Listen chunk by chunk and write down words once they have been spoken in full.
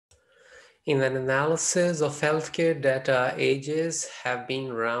In an analysis of healthcare data, ages have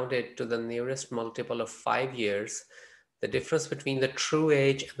been rounded to the nearest multiple of 5 years. The difference between the true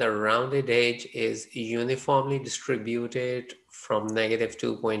age and the rounded age is uniformly distributed from negative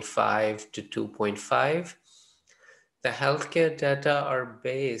 2.5 to 2.5. The healthcare data are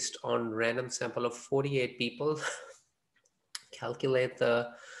based on random sample of 48 people. Calculate the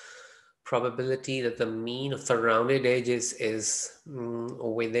probability that the mean of the rounded ages is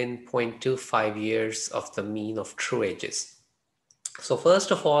within 0.25 years of the mean of true ages. So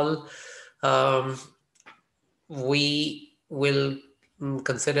first of all, we will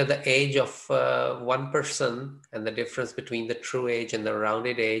consider the age of one person and the difference between the true age and the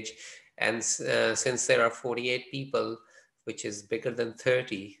rounded age. And since there are 48 people, which is bigger than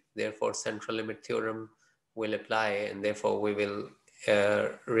 30, therefore central limit theorem will apply, and therefore we will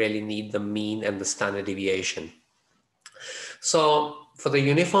really need the mean and the standard deviation. So for the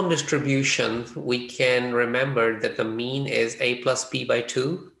uniform distribution, we can remember that the mean is a plus b by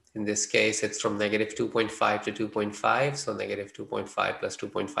 2. In this case, it's from negative 2.5 to 2.5. So negative 2.5 plus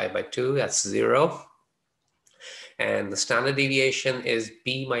 2.5 by 2, that's 0. And the standard deviation is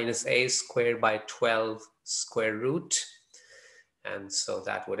b minus a squared by 12 square root. And so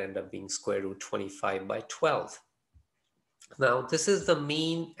that would end up being square root 25 by 12. Now, this is the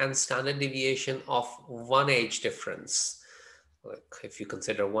mean and standard deviation of one age difference. Like if you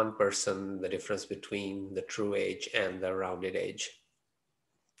consider one person, the difference between the true age and the rounded age.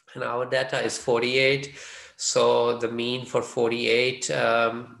 And our data is 48. So the mean for 48,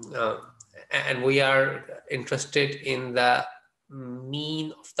 and we are interested in the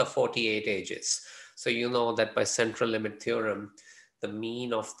mean of the 48 ages. So you know that by central limit theorem, the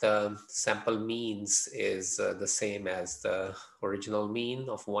mean of the sample means is the same as the original mean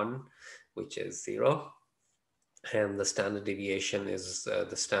of 1, which is 0. And the standard deviation is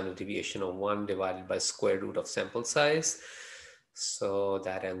the standard deviation of 1 divided by square root of sample size. So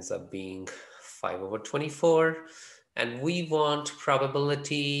that ends up being 5 over 24. And we want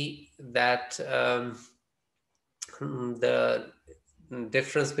probability that the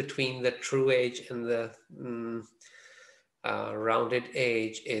difference between the true age and the rounded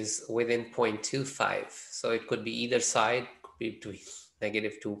age is within 0.25. So it could be either side, could be between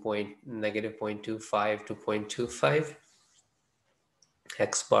negative 0.25 to 0.25.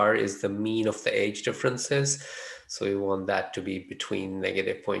 X bar is the mean of the age differences. So we want that to be between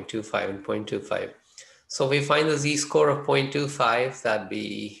negative 0.25 and 0.25. So we find the z-score of 0.25, that'd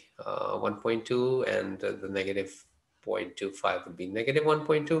be 1.2, and the negative 0.25 would be negative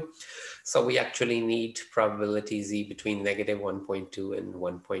 1.2. So we actually need probability z between negative 1.2 and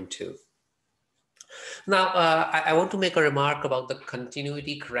 1.2. Now, I want to make a remark about the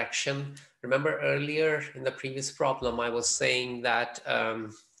continuity correction. Remember earlier in the previous problem, I was saying that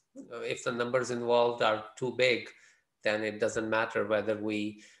if the numbers involved are too big, then it doesn't matter whether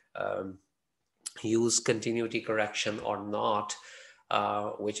we use continuity correction or not,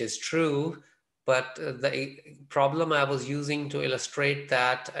 which is true. But the problem I was using to illustrate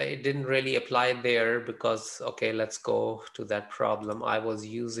that, it didn't really apply there because, okay, let's go to that problem. I was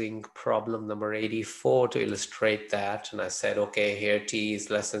using problem number 84 to illustrate that. And I said, okay, here t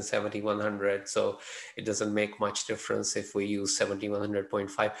is less than 7100. So it doesn't make much difference if we use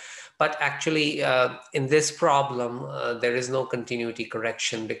 7100.5. But actually, in this problem, there is no continuity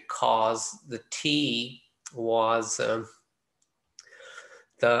correction because the t was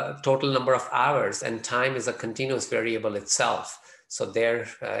the total number of hours, and time is a continuous variable itself. So there,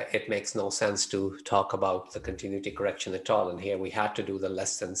 it makes no sense to talk about the continuity correction at all. And here we had to do the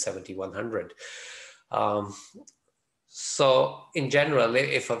less than 7100. So in general,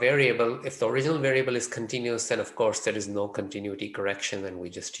 if the original variable is continuous, then of course there is no continuity correction and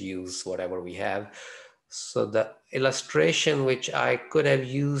we just use whatever we have. So the illustration which I could have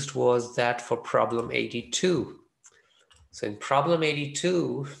used was that for problem 82. So in problem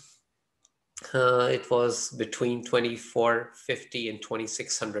 82, it was between 2450 and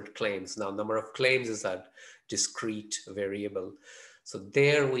 2600 claims. Now, number of claims is a discrete variable. So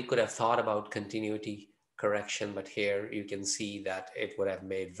there we could have thought about continuity correction, but here you can see that it would have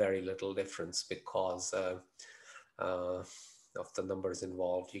made very little difference because of the numbers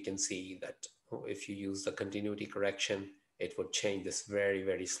involved. You can see that if you use the continuity correction, it would change this very,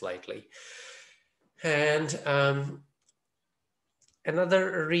 very slightly. And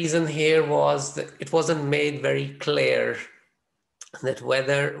another reason here was that it wasn't made very clear that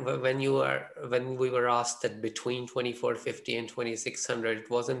whether when we were asked that between 2450 and 2600, it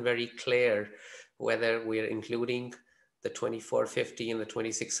wasn't very clear whether we're including the 2450 and the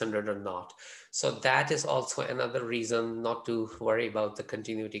 2600 are not. So that is also another reason not to worry about the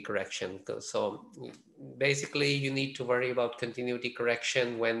continuity correction. So basically you need to worry about continuity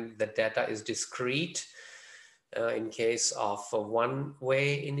correction when the data is discrete, in case of a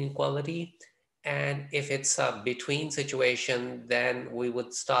one-way inequality. And if it's a between situation, then we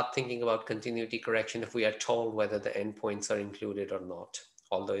would start thinking about continuity correction if we are told whether the endpoints are included or not.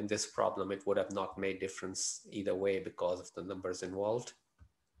 Although in this problem, it would have not made difference either way because of the numbers involved.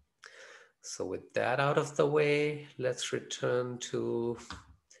 So with that out of the way, let's return to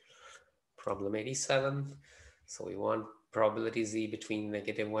problem 87. So we want probability z between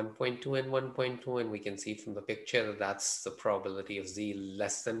negative 1.2 and 1.2, and we can see from the picture that that's the probability of z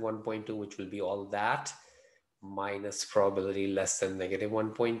less than 1.2, which will be all that, minus probability less than negative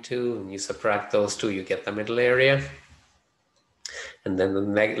 1.2, and you subtract those two, you get the middle area. And then the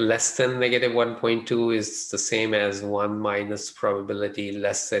less than negative 1.2 is the same as 1 minus probability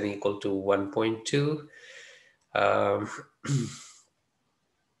less than equal to 1.2.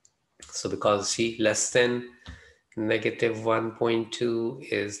 So because c less than negative 1.2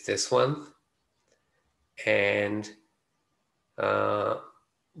 is this one, and less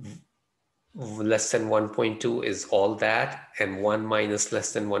than 1.2 is all that, and 1 minus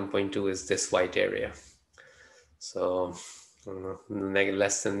less than 1.2 is this white area. So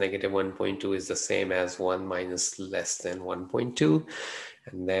less than negative 1.2 is the same as 1 minus less than 1.2.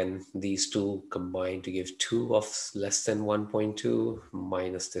 And then these two combine to give 2 of less than 1.2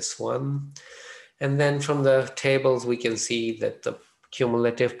 minus this one. And then from the tables, we can see that the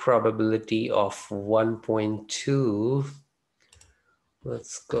cumulative probability of 1.2,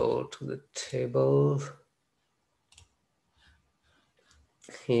 let's go to the table,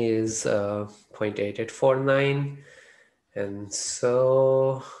 is 0.8849. And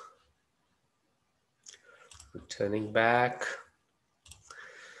so returning back,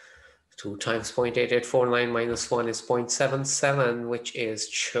 2 times 0.8849 minus 1 is 0.77, which is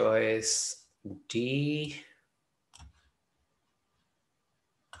choice D.